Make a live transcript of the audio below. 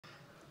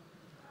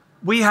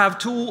We have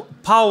two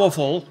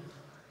powerful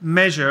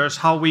measures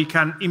how we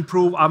can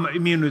improve our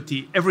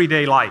immunity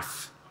everyday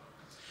life.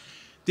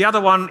 The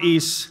other one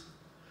is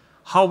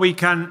how we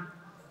can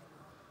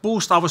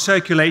boost our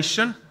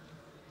circulation,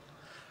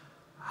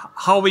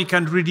 how we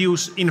can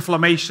reduce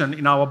inflammation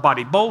in our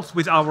body, both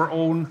with our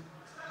own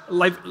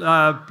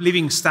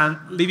living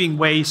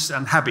ways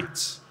and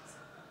habits.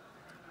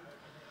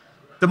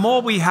 The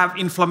more we have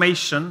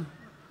inflammation,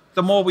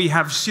 the more we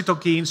have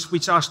cytokines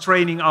which are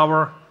straining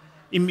our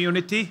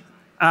immunity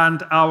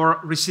and our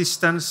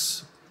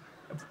resistance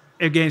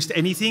against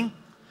anything.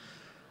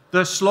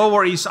 The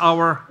slower is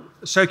our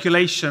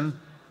circulation,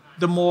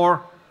 the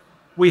more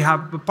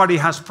the body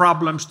has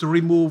problems to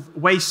remove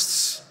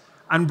wastes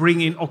and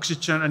bring in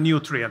oxygen and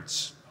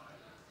nutrients.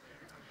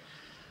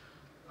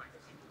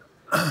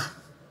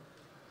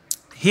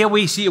 Here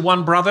we see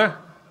one brother.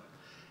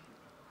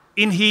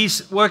 In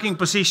his working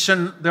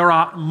position, there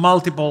are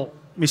multiple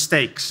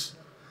mistakes.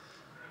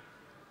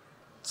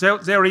 So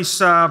there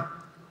is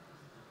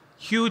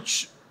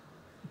huge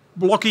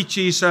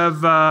blockages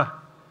of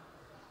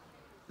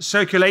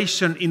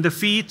circulation in the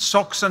feet,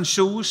 socks and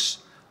shoes,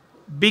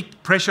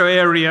 big pressure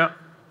area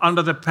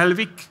under the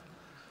pelvic,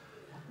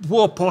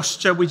 poor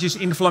posture which is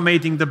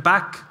inflamming the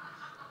back,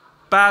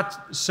 bad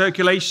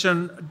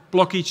circulation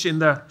blockage in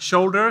the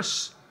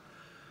shoulders,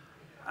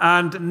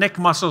 and neck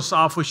muscles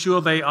are for sure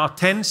they are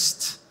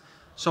tensed,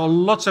 so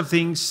lots of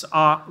things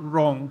are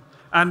wrong.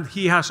 And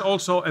he has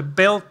also a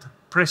belt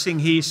pressing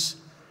his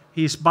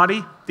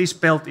body. This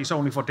belt is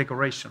only for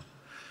decoration,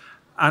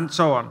 and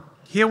so on.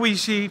 Here we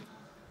see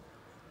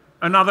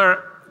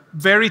another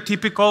very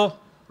typical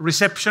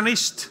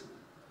receptionist.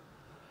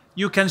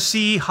 You can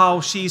see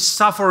how she's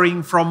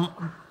suffering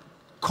from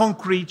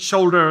concrete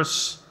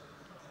shoulders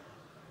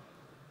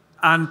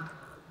and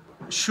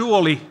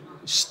surely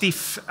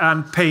stiff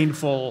and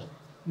painful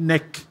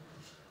neck.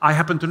 I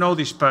happen to know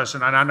this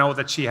person and I know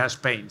that she has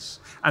pains,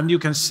 and you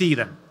can see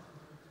them.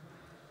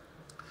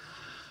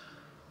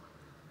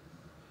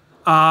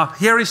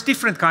 Here is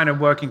different kind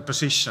of working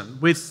position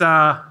with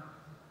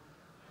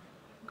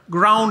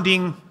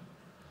grounding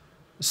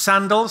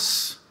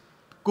sandals,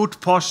 good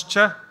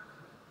posture,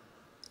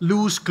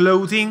 loose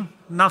clothing,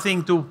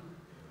 nothing to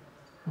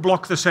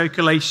block the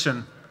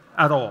circulation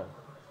at all.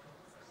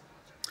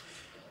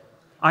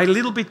 I a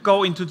little bit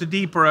go into the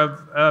deeper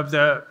of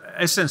the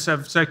essence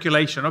of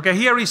circulation. Okay,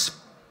 here is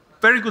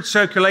very good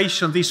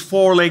circulation, this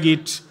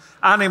four-legged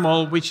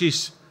animal which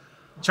is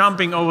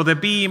jumping over the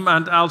beam,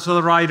 and also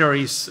the rider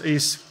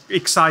is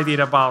excited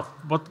about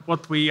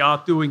what we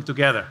are doing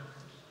together.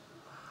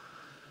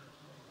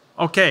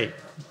 Okay,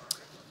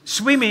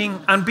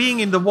 swimming and being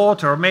in the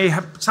water may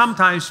have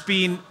sometimes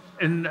been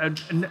a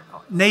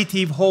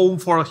native home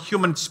for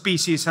human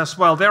species as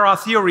well. There are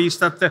theories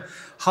that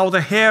how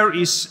the hair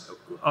is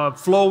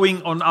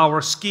flowing on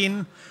our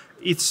skin,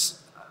 it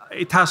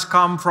has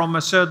come from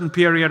a certain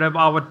period of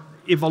our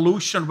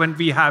evolution when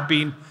we have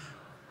been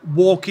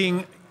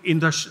walking in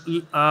the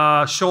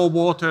shore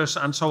waters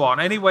and so on.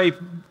 Anyway,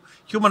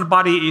 human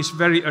body is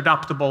very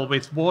adaptable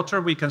with water.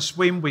 We can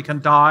swim, we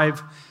can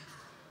dive,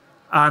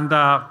 and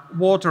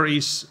water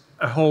is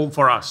a home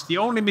for us. The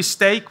only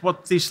mistake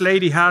what this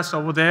lady has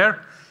over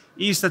there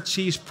is that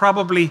she's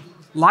probably,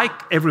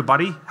 like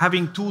everybody,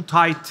 having too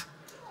tight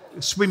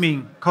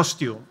swimming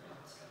costume.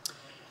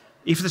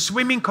 If the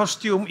swimming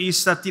costume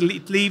is that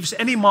it leaves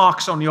any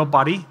marks on your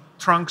body,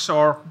 trunks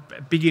or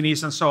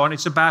bikinis and so on,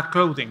 it's a bad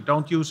clothing,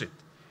 don't use it.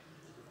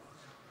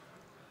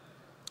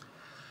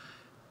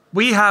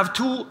 We have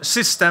two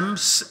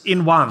systems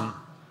in one.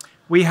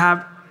 We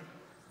have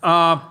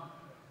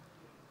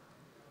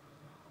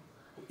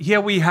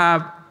here we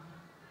have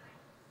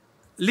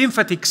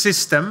lymphatic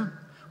system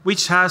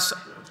which has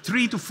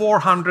 300,000 to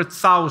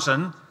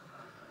 400,000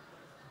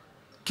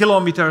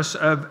 kilometers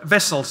of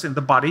vessels in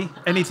the body,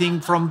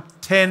 anything from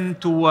 10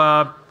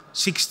 to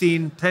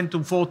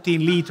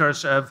 14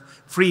 liters of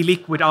free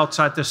liquid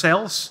outside the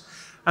cells.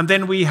 And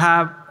then we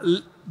have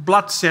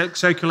blood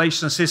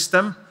circulation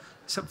system,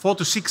 4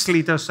 to 6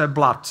 liters of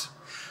blood.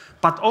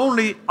 But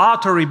only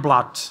artery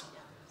blood,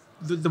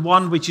 the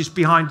one which is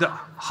behind the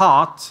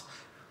heart,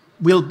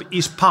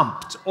 is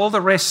pumped. All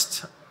the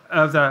rest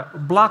of the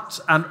blood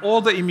and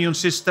all the immune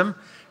system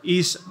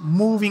is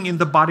moving in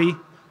the body,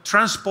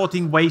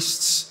 transporting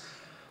wastes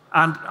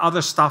and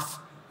other stuff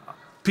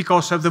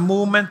because of the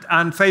movement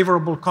and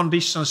favorable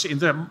conditions in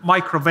the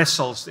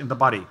microvessels in the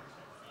body.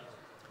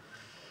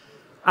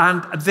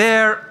 And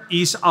there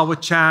is our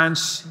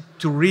chance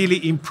to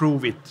really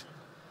improve it,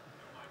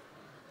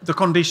 the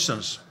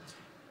conditions.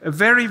 A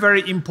very,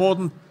 very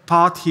important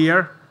part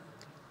here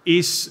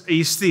is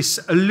this,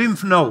 a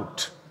lymph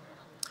node.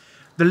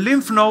 The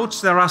lymph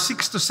nodes, there are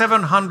 600 to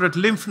 700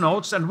 lymph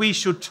nodes, and we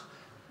should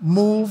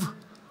move,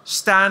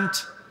 stand,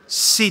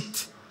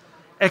 sit,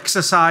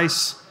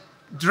 exercise,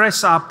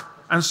 dress up,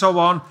 and so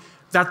on,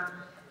 that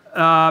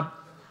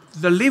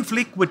the lymph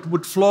liquid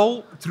would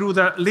flow through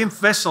the lymph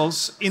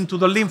vessels into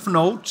the lymph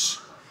nodes,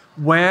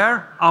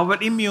 where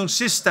our immune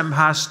system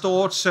has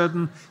stored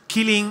certain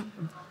killing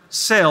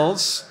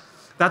cells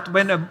that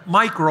when a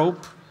microbe,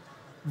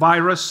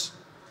 virus,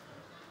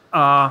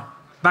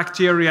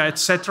 bacteria,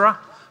 etc.,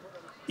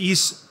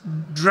 is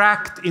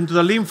dragged into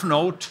the lymph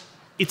node,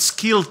 it's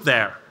killed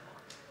there.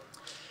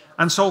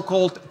 And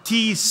so-called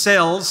T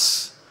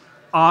cells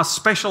are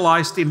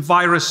specialized in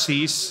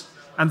viruses,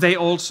 and they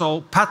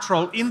also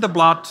patrol in the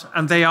blood,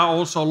 and they are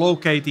also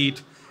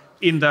located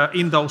in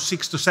those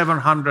 600 to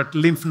 700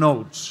 lymph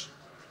nodes.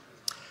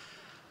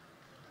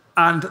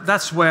 And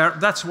that's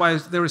why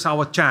there is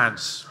our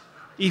chance.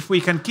 If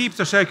we can keep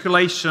the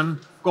circulation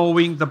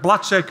going, the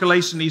blood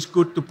circulation is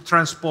good to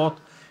transport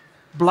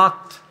blood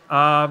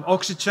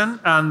oxygen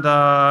and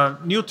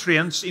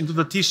nutrients into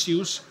the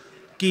tissues,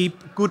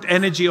 keep good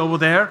energy over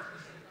there,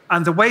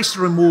 and the waste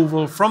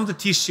removal from the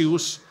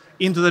tissues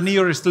into the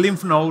nearest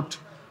lymph node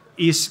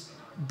is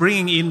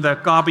bringing in the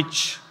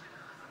garbage,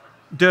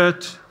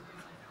 dirt,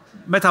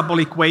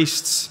 metabolic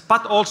wastes,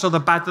 but also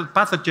the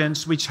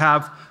pathogens which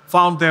have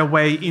found their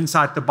way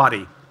inside the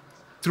body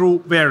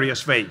through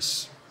various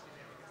ways.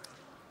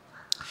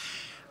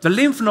 The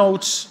lymph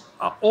nodes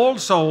are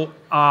also,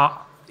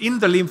 in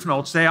the lymph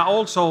nodes, they are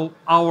also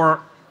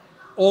our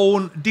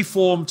own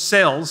deformed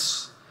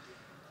cells,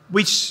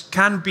 which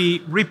can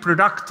be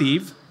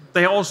reproductive.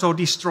 They are also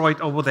destroyed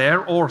over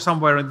there or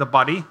somewhere in the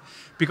body,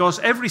 because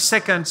every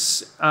second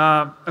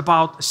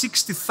about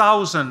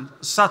 60,000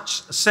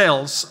 such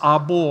cells are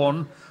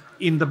born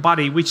in the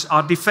body which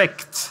are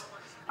defect,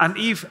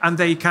 and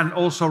they can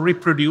also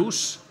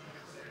reproduce,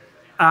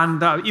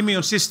 and the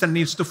immune system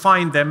needs to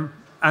find them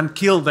and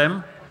kill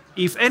them.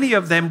 If any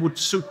of them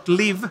should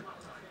live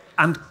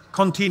and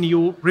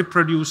continue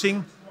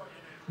reproducing,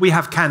 we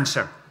have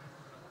cancer.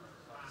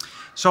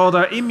 So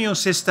the immune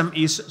system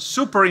is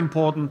super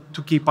important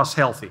to keep us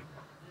healthy.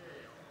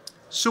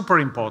 Super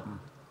important.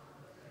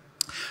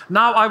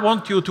 Now I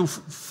want you to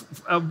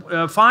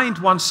find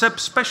one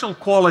special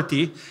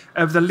quality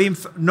of the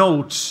lymph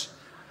nodes,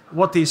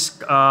 what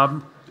is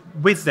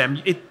with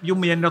them. You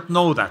may not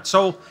know that.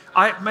 So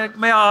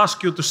may I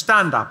ask you to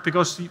stand up,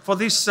 because for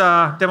this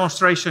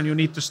demonstration you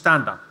need to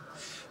stand up.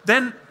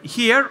 Then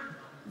here,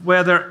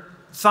 where the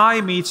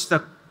thigh meets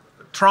the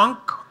trunk,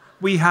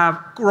 we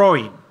have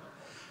groin.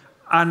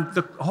 And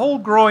the whole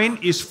groin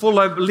is full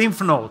of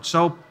lymph nodes.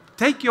 So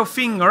take your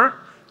finger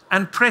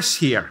and press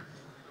here.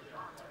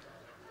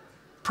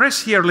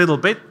 Press here a little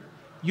bit.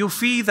 You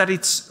feel that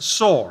it's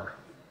sore.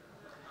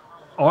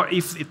 Or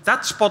if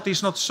that spot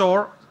is not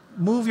sore,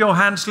 move your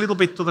hands a little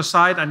bit to the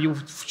side and you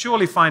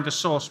surely find a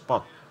sore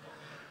spot.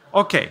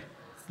 Okay,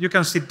 you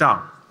can sit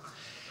down.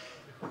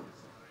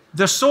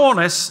 The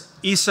soreness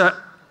is a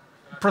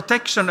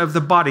protection of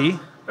the body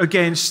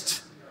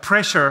against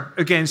pressure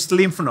against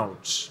lymph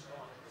nodes.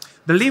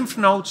 The lymph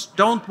nodes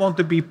don't want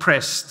to be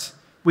pressed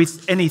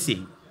with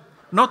anything.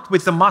 Not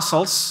with the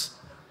muscles,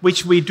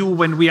 which we do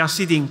when we are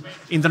sitting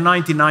in the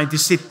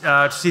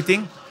 90-90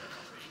 sitting.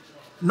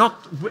 Not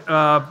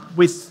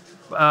with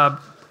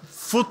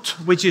foot,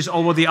 which is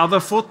over the other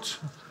foot.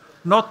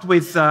 Not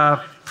with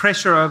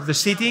pressure of the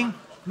sitting.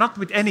 Not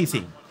with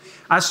anything.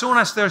 As soon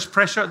as there's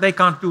pressure, they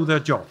can't do their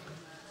job.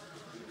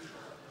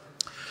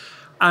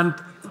 And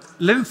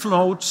lymph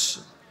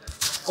nodes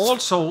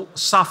also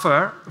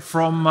suffer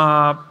from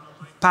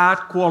bad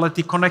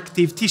quality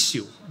connective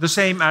tissue, the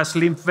same as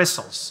lymph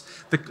vessels.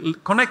 The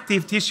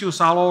connective tissues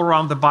are all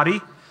around the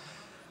body,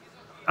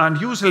 and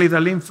usually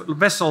the lymph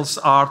vessels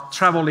are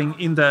traveling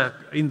in the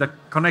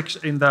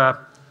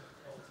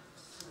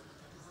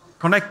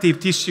connective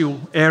tissue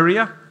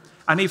area.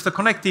 And if the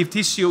connective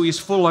tissue is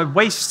full of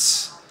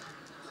wastes,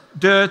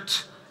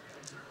 dirt,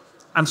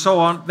 and so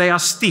on, they are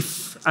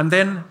stiff, and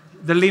then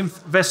the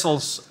lymph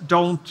vessels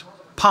don't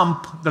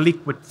pump the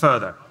liquid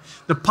further.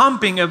 The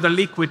pumping of the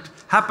liquid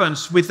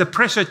happens with the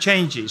pressure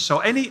changes. So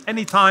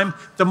any time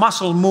the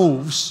muscle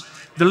moves,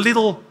 the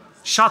little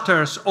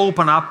shutters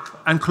open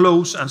up and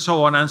close and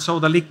so on, and so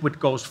the liquid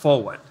goes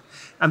forward.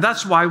 And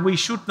that's why we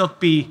should not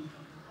be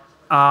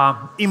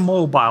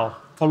immobile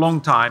for a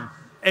long time,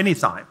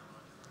 anytime.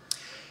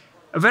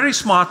 A very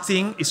smart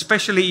thing,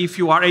 especially if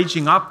you are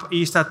aging up,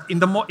 is that in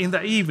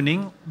the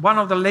evening, one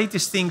of the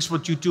latest things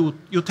what you do,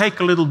 you take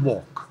a little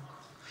walk.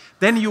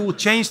 Then you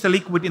change the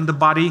liquid in the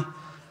body.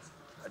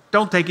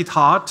 Don't take it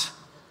hard.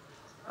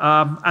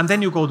 And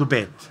then you go to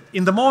bed.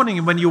 In the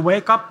morning, when you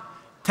wake up,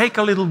 take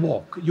a little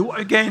walk. You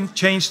again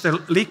change the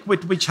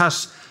liquid, which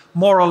has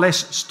more or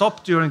less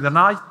stopped during the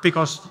night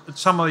because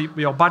some of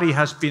your body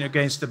has been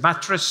against the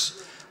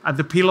mattress and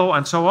the pillow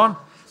and so on.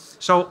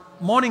 So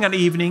morning and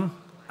evening,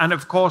 and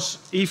of course,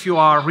 if you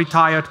are a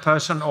retired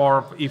person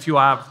or if you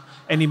have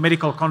any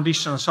medical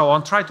condition and so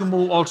on, try to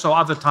move also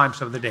other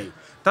times of the day.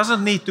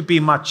 Doesn't need to be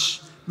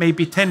much,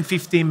 maybe 10,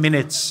 15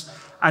 minutes,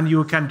 and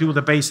you can do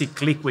the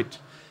basic liquid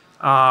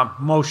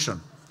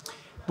motion.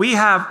 We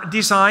have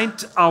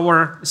designed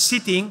our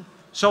sitting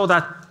so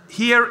that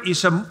here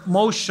is a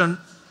motion.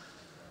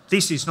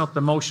 This is not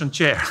the motion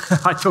chair.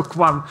 I took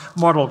one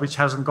model which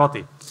hasn't got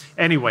it.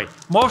 Anyway,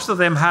 most of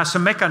them has a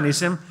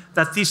mechanism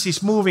that this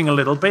is moving a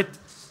little bit.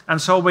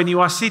 And so when you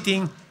are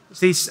sitting,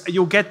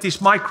 you get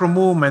this micro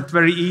movement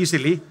very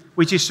easily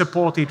which is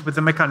supported with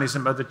the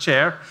mechanism of the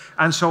chair.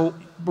 And so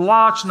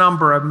large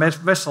number of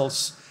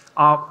vessels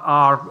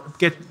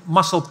get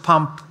muscle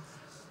pump,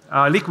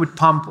 liquid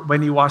pump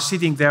when you are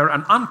sitting there,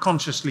 and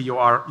unconsciously you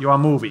are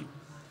moving.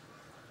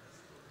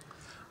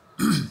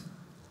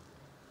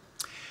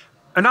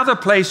 Another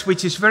place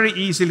which is very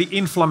easily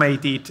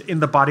inflamed in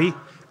the body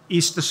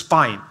is the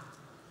spine.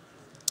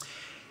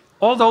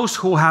 All those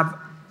who have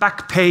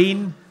back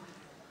pain,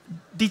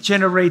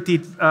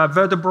 degenerated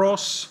vertebrae,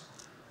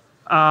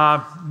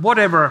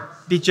 whatever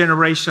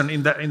degeneration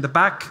in the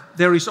back,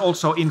 there is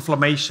also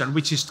inflammation,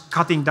 which is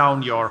cutting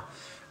down your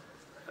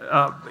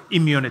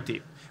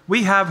immunity.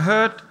 We have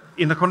heard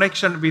in the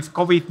connection with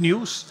COVID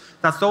news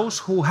that those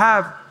who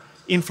have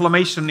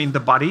inflammation in the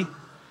body,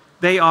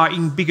 they are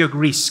in bigger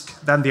risk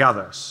than the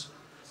others.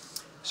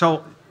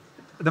 So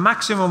the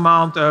maximum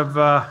amount of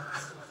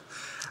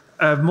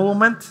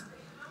movement,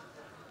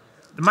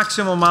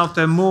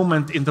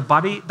 in the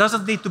body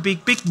doesn't need to be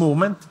big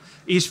movement,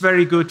 is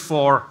very good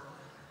for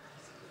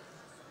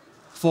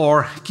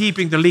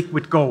keeping the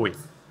liquid going.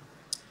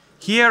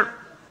 Here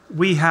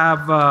we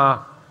have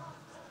a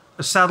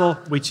saddle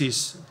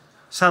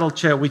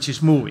chair which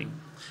is moving.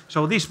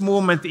 So this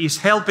movement is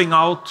helping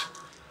out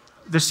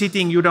the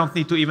sitting. You don't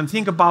need to even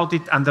think about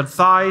it, and the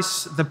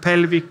thighs, the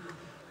pelvic,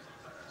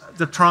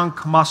 the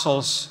trunk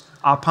muscles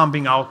are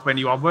pumping out when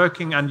you are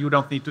working, and you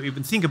don't need to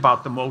even think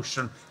about the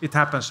motion. It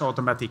happens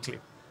automatically.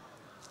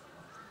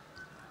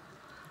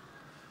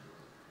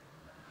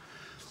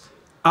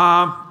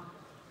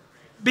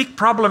 Big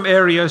problem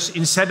areas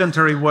in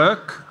sedentary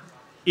work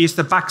is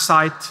the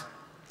backside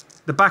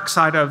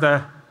of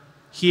the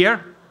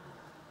here,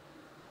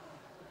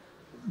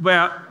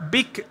 where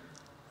big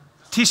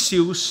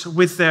tissues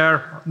with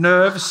their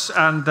nerves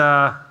and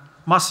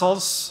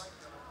muscles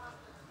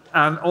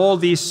and all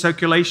this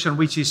circulation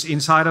which is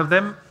inside of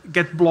them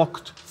get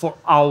blocked for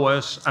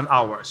hours and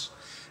hours.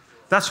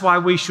 That's why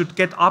we should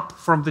get up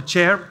from the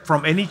chair,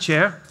 from any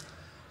chair,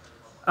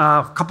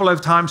 a couple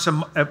of times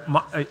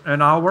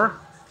an hour,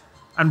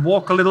 and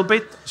walk a little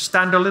bit,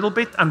 stand a little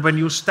bit, and when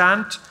you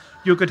stand,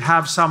 you could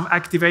have some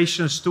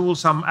activation stool,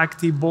 some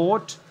active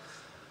board,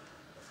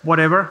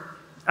 whatever,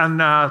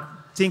 and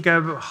think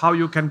of how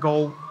you can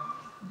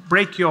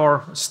break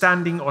your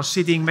standing or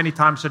sitting many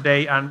times a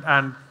day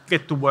and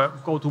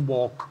go to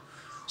walk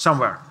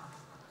somewhere.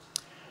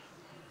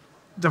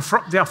 The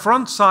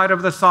front side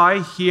of the thigh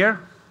here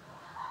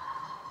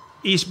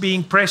is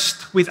being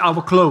pressed with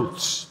our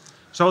clothes.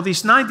 So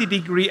this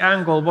 90-degree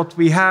angle, what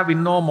we have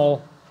in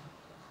normal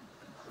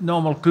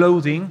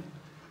clothing,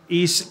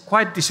 is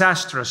quite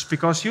disastrous,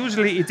 because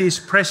usually it is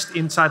pressed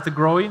inside the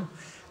groin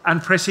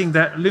and pressing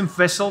the lymph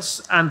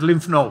vessels and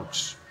lymph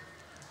nodes.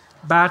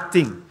 Bad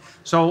thing.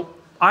 So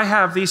I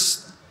have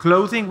this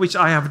clothing which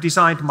I have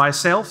designed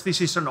myself.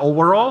 This is an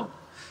overall.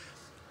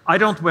 I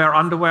don't wear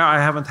underwear. I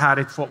haven't had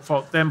it for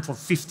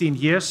 15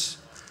 years.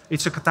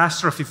 It's a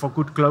catastrophe for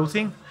good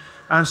clothing.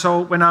 And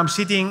so when I'm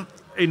sitting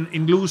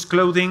in loose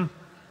clothing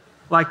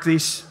like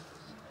this,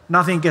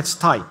 nothing gets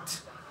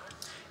tight.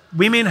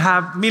 Women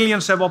have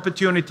millions of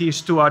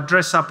opportunities to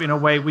dress up in a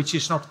way which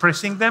is not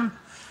pressing them,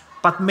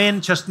 but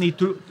men just need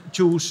to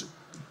choose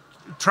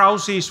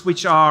trousers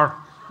which are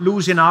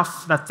loose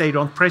enough that they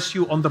don't press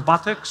you on the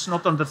buttocks,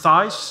 not on the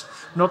thighs,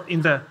 not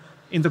in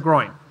the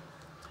groin.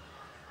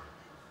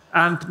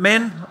 And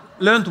men,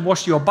 learn to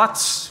wash your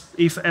butts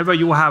if ever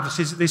you have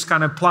this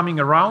kind of plumbing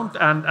around,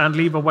 and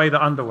leave away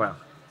the underwear.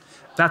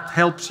 That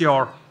helps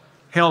your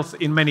health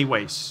in many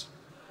ways.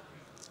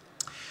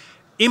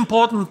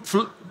 Important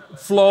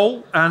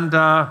flow and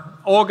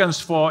organs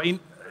for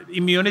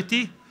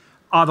immunity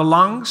are the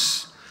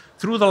lungs.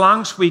 Through the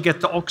lungs we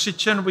get the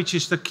oxygen, which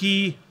is the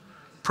key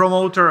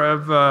promoter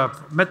of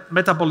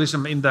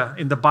metabolism in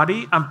the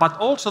body, but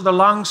also the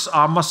lungs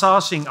are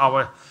massaging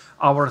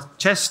our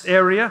chest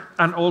area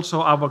and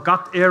also our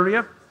gut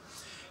area,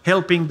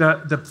 helping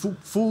the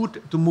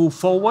food to move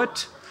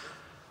forward.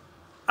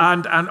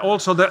 And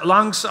also the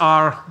lungs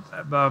are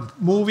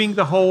moving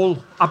the whole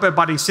upper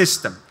body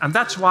system. And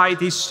that's why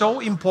it is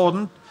so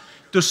important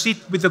to sit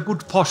with a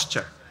good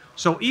posture.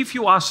 So if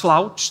you are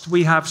slouched,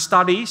 we have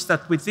studies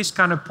that with this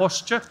kind of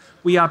posture,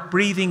 we are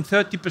breathing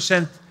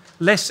 30%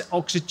 less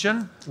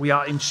oxygen. We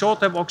are in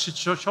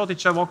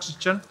shortage of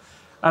oxygen.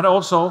 And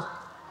also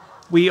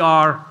we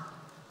are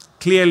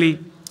clearly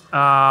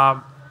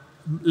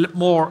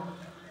more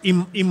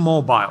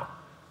immobile.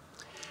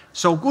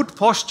 So good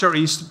posture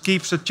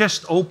keeps the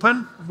chest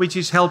open, which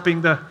is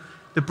helping the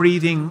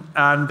breathing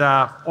and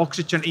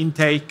oxygen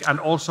intake, and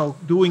also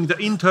doing the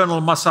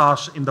internal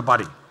massage in the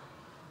body.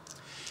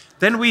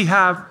 Then we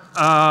have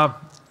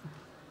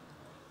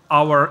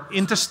our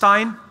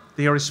intestine.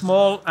 There is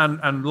small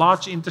and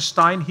large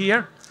intestine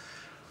here.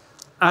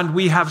 And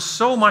we have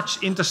so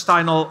much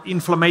intestinal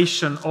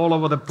inflammation all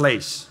over the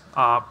place.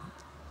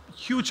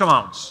 Huge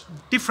amounts,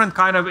 different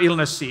kind of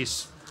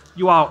illnesses.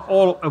 You are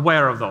all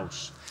aware of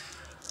those.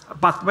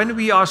 But when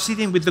we are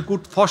sitting with the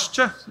good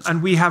posture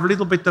and we have a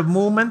little bit of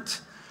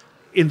movement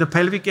in the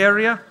pelvic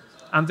area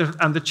and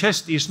the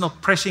chest is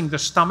not pressing the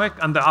stomach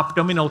and the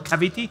abdominal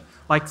cavity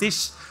like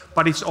this,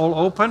 but it's all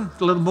open,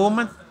 a little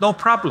movement, no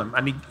problem.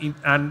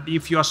 And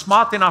if you are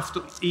smart enough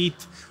to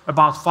eat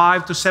about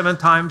 5 to 7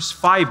 times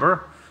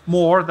fiber,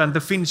 more than the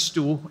Finns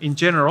do in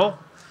general,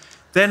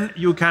 then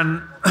you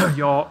can,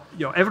 your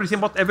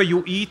everything, whatever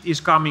you eat is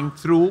coming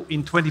through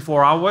in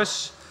 24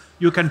 hours.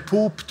 You can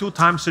poop 2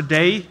 times a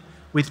day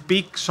with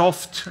big,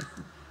 soft,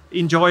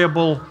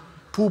 enjoyable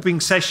pooping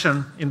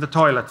session in the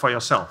toilet for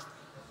yourself,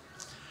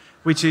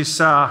 which is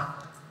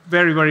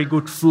very, very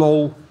good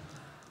flow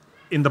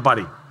in the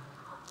body.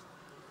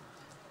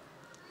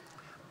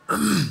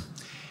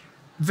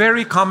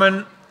 Very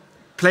common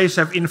place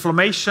of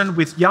inflammation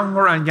with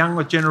younger and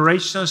younger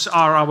generations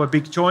are our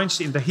big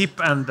joints in the hip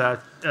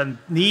and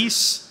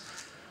knees,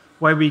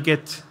 where we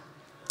get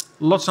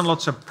lots and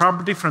lots of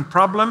different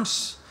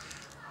problems.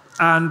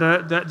 And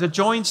the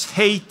joints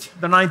hate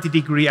the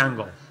 90-degree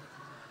angle.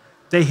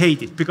 They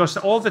hate it because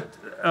all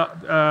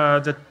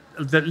the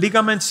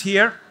ligaments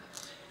here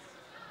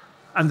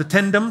and the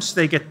tendons,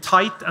 they get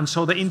tight, and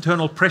so the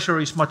internal pressure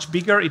is much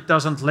bigger. It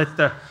doesn't let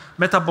the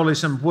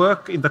metabolism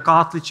work in the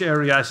cartilage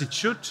area as it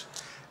should.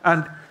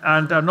 And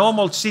a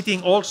normal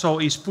sitting also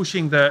is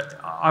pushing the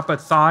upper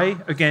thigh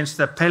against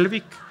the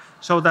pelvic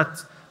so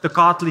that the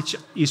cartilage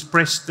is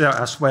pressed there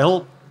as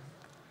well,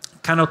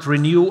 cannot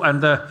renew,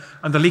 and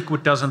the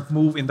liquid doesn't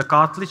move in the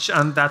cartilage,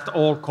 and that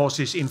all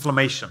causes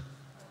inflammation.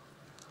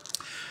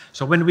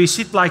 So when we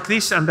sit like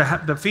this and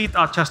the feet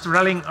are just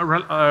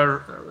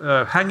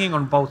hanging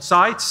on both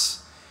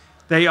sides,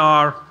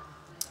 the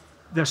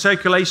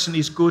circulation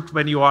is good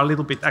when you are a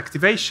little bit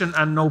activation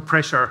and no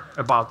pressure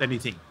about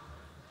anything.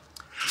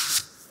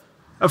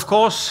 Of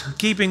course,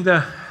 keeping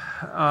the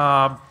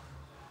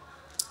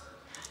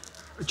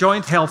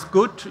joint health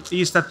good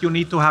is that you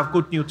need to have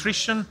good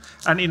nutrition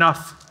and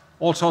enough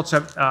all sorts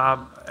of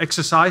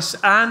exercise,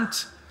 and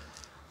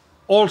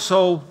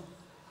also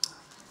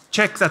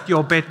check that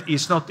your bed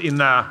is not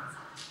in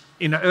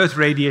an earth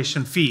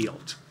radiation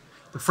field.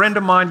 A friend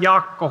of mine,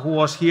 Jaakko, who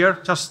was here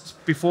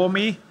just before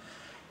me,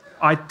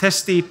 I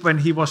tested when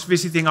he was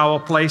visiting our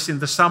place in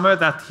the summer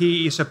that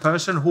he is a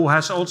person who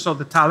has also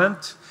the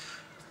talent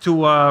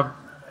to,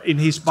 in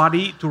his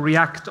body, to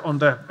react on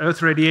the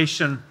earth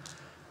radiation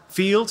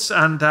fields.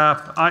 And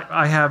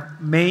I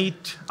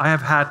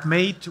have had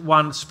made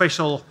one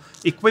special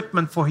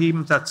equipment for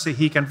him that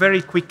he can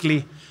very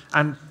quickly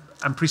and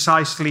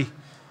precisely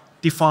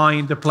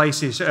define the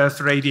places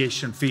earth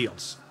radiation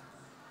fields.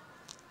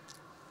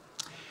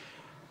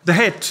 The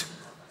head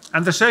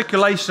and the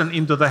circulation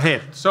into the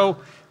head. So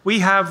we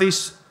have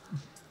this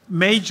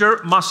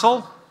major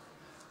muscle,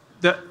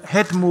 the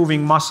head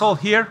moving muscle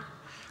here,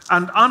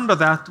 and under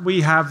that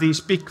we have these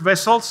big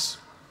vessels.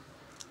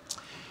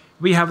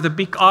 We have the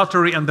big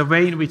artery and the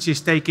vein which is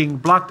taking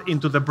blood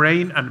into the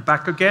brain and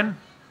back again.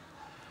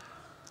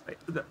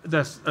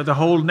 The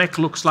whole neck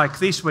looks like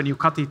this when you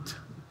cut it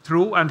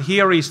through, and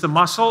here is the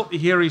muscle,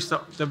 here is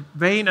the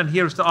vein, and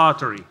here is the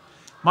artery.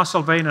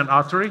 Muscle, vein, and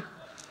artery.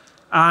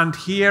 And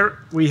here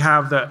we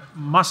have the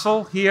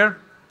muscle here,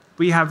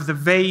 we have the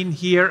vein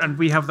here, and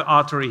we have the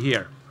artery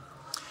here.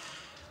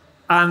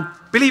 And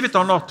believe it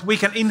or not, we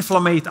can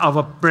inflammate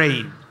our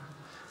brain.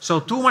 So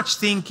too much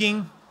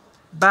thinking,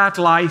 bad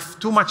life,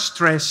 too much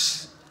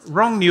stress,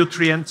 wrong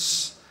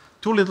nutrients,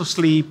 too little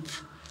sleep,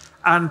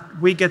 and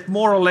we get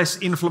more or less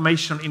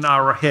inflammation in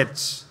our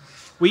heads.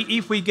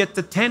 If we get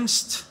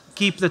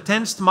keep the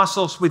tensed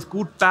muscles with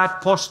good,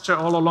 bad posture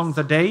all along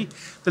the day,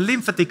 the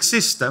lymphatic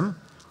system,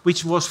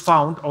 which was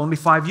found only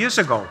 5 years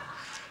ago,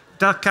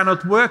 that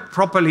cannot work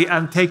properly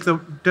and take the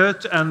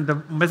dirt and the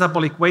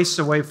metabolic waste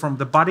away from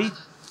the body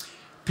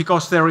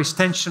because there is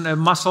tension of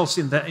muscles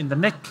in the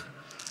neck.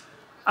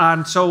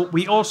 And so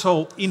we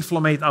also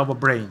inflammate our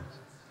brain,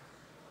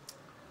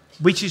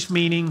 which is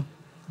meaning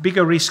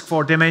bigger risk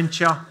for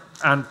dementia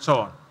and so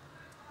on.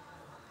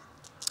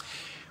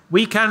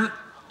 We can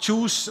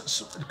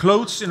choose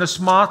clothes in a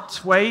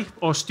smart way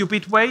or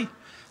stupid way.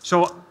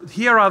 So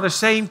here are the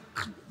same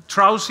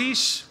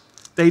trousers.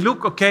 They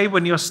look okay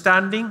when you're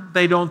standing.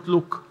 They don't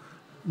look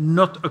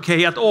not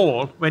okay at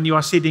all when you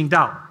are sitting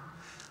down.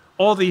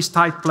 All these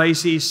tight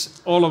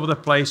places, all over the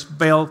place,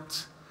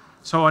 belt,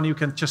 so on. You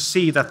can just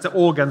see that the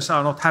organs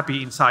are not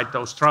happy inside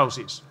those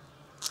trousers.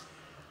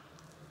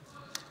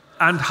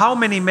 And how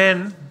many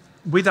men,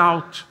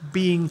 without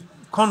being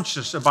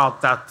conscious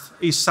about that,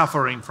 is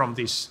suffering from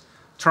this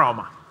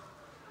trauma?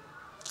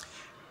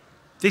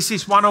 This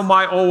is one of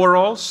my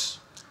overalls,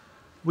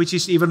 which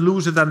is even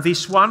looser than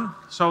this one,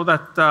 so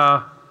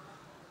that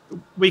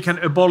we can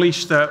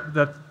abolish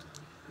the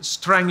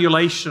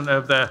strangulation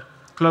of the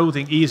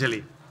clothing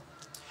easily.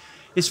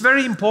 It's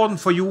very important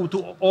for you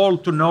all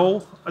to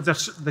know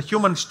the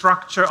human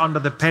structure under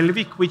the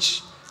pelvic,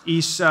 which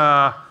is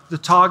the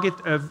target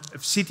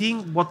of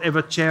sitting,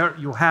 whatever chair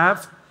you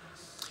have.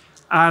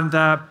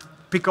 And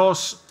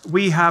because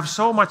we have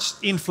so much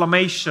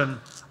inflammation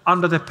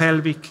under the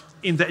pelvic,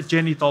 in the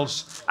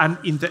genitals, and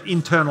in the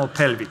internal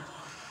pelvic.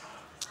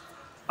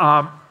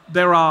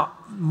 There are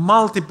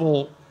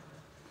multiple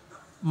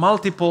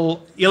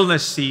multiple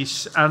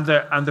illnesses, and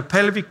the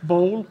pelvic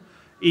bowl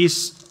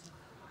is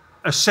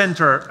a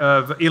center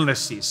of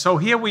illnesses. So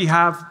here we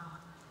have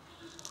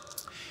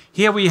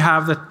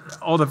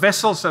all the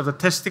vessels of the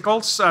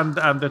testicles and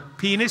the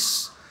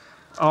penis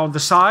on the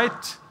side,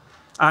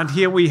 and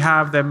here we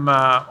have them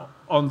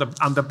on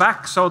the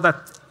back, so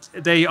that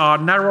they are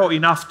narrow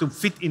enough to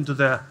fit into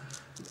the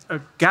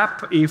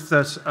gap if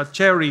the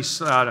chair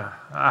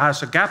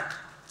has a gap,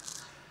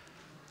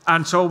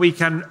 and so we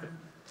can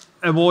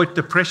avoid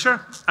the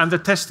pressure. And the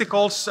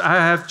testicles I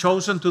have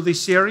chosen to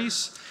this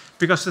series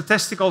because the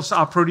testicles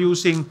are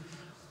producing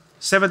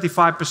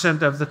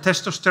 75% of the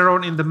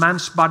testosterone in the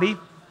man's body,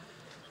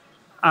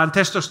 and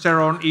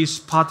testosterone is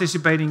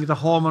participating in the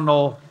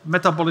hormonal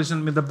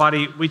metabolism in the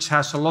body, which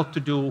has a lot to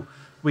do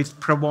with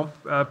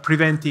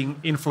preventing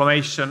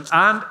inflammation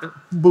and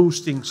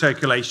boosting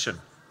circulation.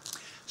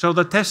 So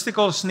the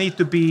testicles need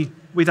to be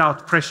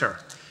without pressure.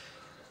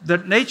 The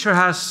nature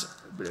has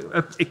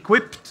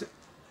equipped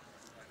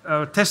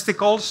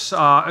testicles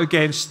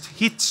against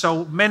hit,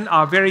 so men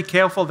are very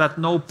careful that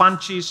no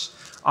punches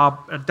are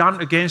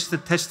done against the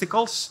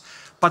testicles,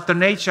 but the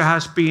nature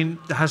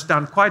has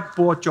done quite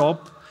poor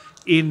job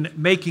in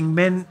making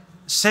men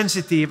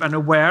sensitive and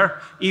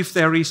aware if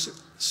there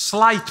is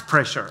slight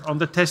pressure on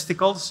the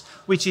testicles,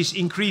 which is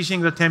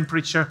increasing the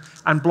temperature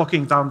and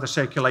blocking down the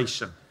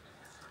circulation.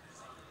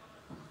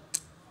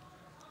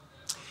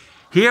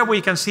 Here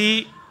we can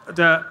see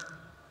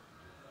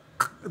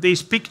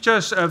these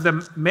pictures of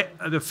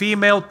the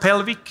female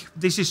pelvic.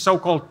 This is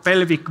so-called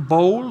pelvic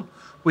bowl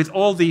with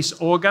all these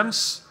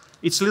organs.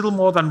 It's a little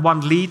more than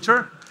 1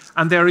 liter,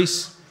 and there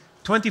is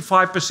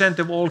 25%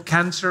 of all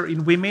cancer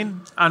in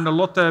women and a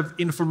lot of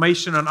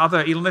inflammation and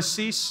other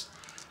illnesses.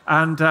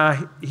 And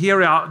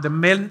here are the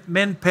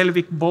men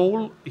pelvic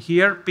bowl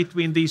here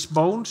between these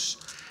bones.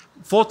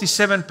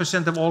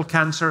 47% of all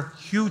cancer,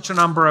 huge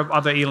number of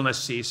other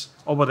illnesses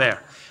over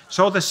there.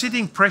 So the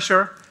sitting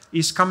pressure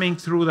is coming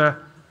through the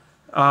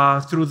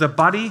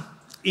body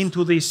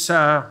into this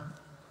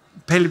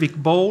pelvic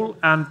bowl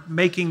and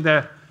making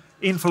the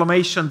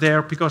inflammation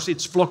there because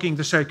it's blocking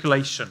the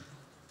circulation.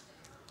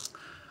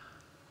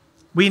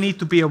 We need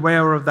to be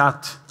aware of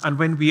that, and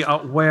when we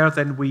are aware,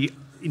 then we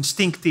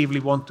instinctively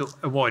want to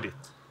avoid it.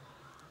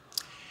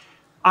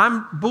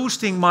 I'm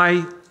boosting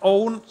my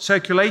own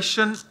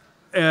circulation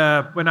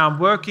when I'm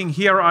working.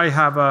 Here I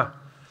have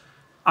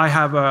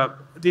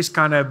this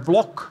kind of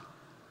block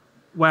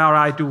where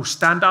I do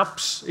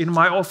stand-ups in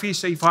my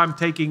office if I'm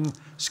taking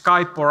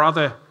Skype or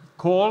other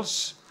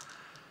calls.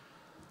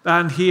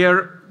 And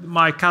here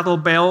my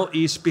kettlebell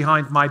is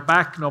behind my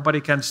back. Nobody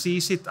can see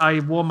it. I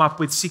warm up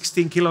with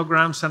 16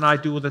 kilograms and I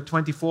do the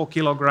 24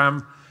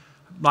 kilogram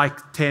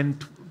like 10,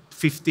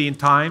 15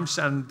 times,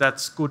 and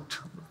that's good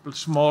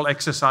small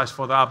exercise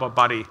for the upper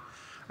body.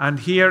 And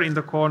here in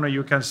the corner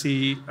you can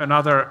see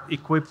another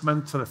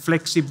equipment for the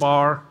flexi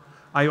bar.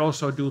 I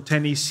also do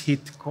tennis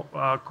hits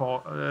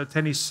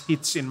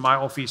in my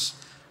office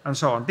and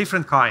so on.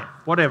 Different kind,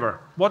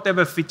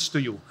 whatever fits to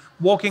you.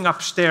 Walking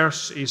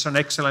upstairs is an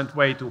excellent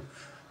way to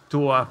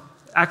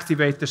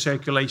activate the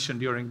circulation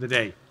during the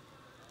day.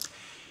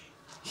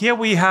 Here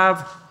we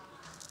have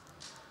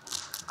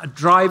a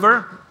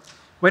driver.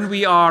 When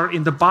we are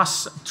in the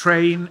bus,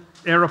 train,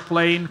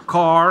 aeroplane,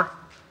 car,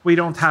 we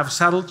don't have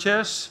saddle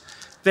chairs.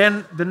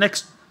 Then the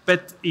next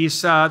bit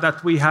is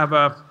that we have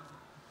a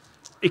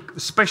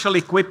special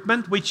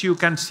equipment which you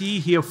can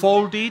see here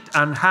folded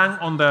and hang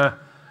on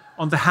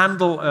the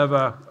handle of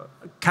a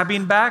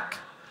cabin bag.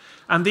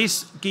 And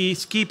this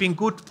is keeping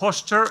good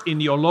posture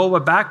in your lower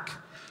back,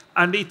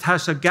 and it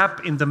has a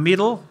gap in the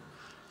middle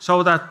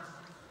so that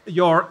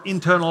your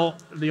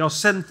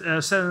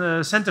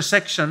center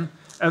section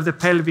of the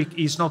pelvic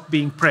is not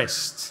being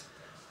pressed.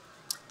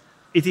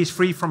 It is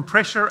free from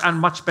pressure and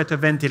much better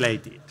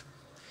ventilated.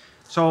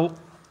 So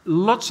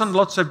lots and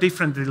lots of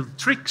different little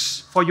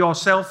tricks for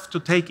yourself to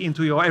take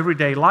into your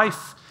everyday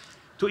life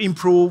to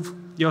improve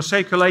your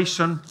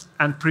circulation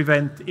and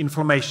prevent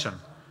inflammation.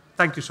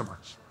 Thank you so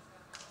much.